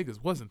together.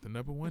 Niggas wasn't the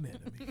number one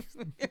enemy.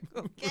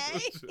 Okay.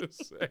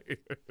 Just saying.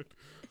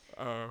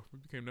 We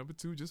became number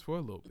two just for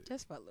a little bit.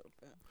 Just for a little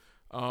bit.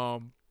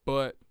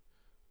 But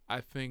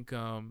I think,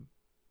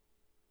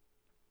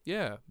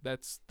 yeah,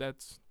 that's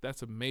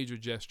a major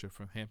gesture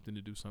from Hampton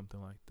to do something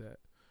like that.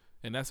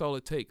 And that's all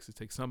it takes. It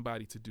takes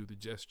somebody to do the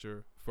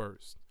gesture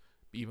first.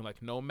 Even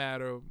like no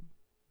matter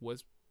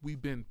what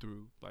we've been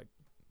through, like,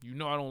 you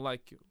know I don't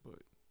like you,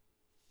 but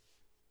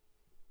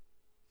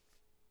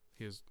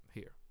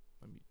here.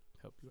 Let me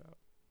help you out.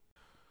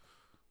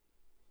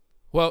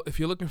 Well, if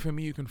you're looking for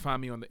me, you can find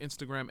me on the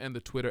Instagram and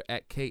the Twitter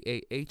at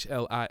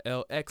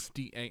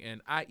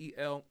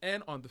KAHLILXDANIEL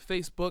and on the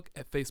Facebook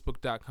at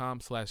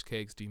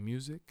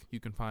facebook.com/KXDmusic.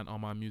 You can find all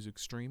my music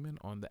streaming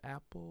on the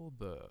Apple,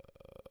 the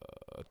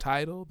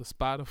Tidal, the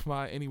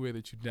Spotify, anywhere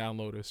that you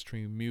download or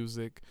stream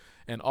music,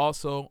 and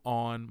also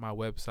on my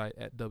website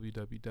at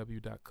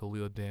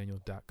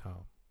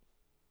www.KhalilDaniel.com.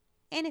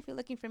 And if you're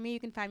looking for me, you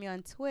can find me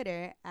on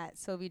Twitter at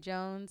Sylvie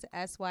Jones,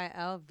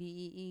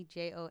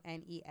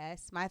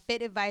 SYLVEEJONES. My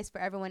fit advice for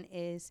everyone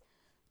is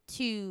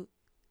to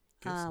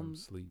get some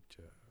sleep,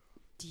 child.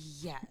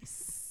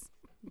 Yes.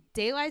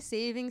 Daylight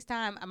savings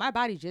time. My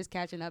body's just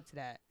catching up to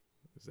that.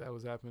 Is that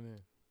what's happening?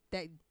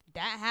 That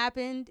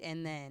happened,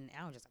 and then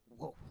I was just like,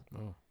 whoa.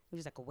 Oh. It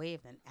was just like a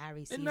wave, then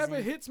Aries season. It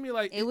never hits me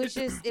like it was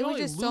just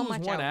so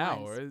much 1 at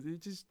hour. once.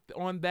 It's just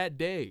on that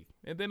day,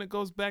 and then it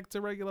goes back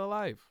to regular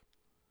life.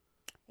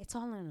 It's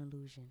all an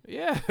illusion.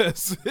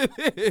 Yes, it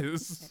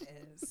is. It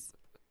is.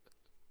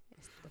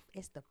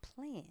 It's the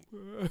plan.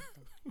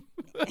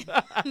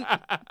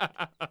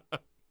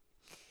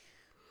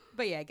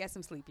 But yeah, get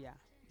some sleep, yeah.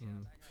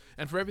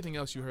 And for everything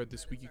else you heard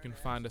this week, you can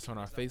find us on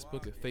our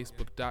Facebook at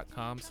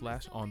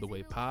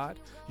facebook.com/onthewaypod.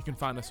 You can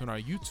find us on our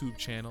YouTube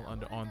channel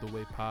under On The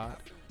Way Pod.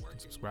 You can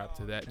subscribe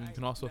to that. And you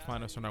can also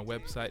find us on our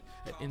website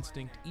at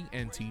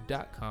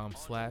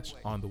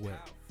instinctent.com/ontheway.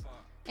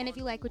 And if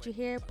you like what you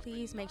hear,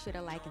 please make sure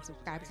to like and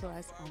subscribe to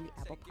us on the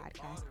Apple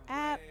Podcast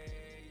app.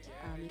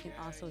 You can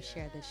also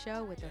share the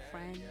show with a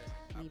friend,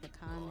 leave a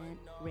comment,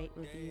 rate,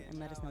 review, and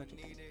let us know what you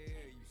think.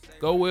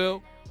 Go,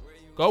 Will.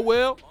 Go,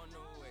 Will.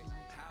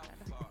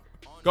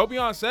 Go,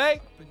 Beyonce.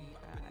 Here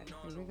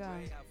we go.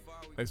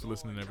 Thanks for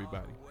listening,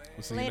 everybody.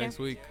 We'll see Later. you next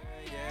week.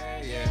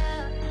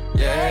 Yeah.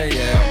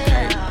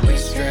 We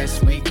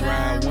stress, we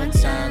grind 1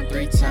 time,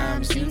 3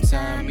 times, you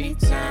time, me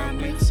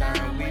time, we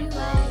time, we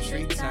roll,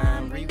 3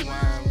 time,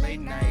 rewind, late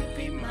night,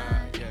 be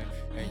mine,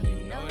 yeah. And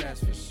you know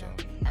that's for sure.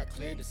 I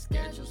cleared the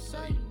schedule,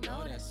 so you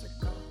know that's a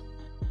go.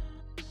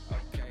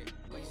 Okay,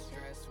 we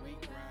stress, we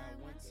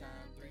grind 1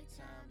 time, 3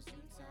 times,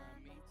 you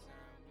time, me time.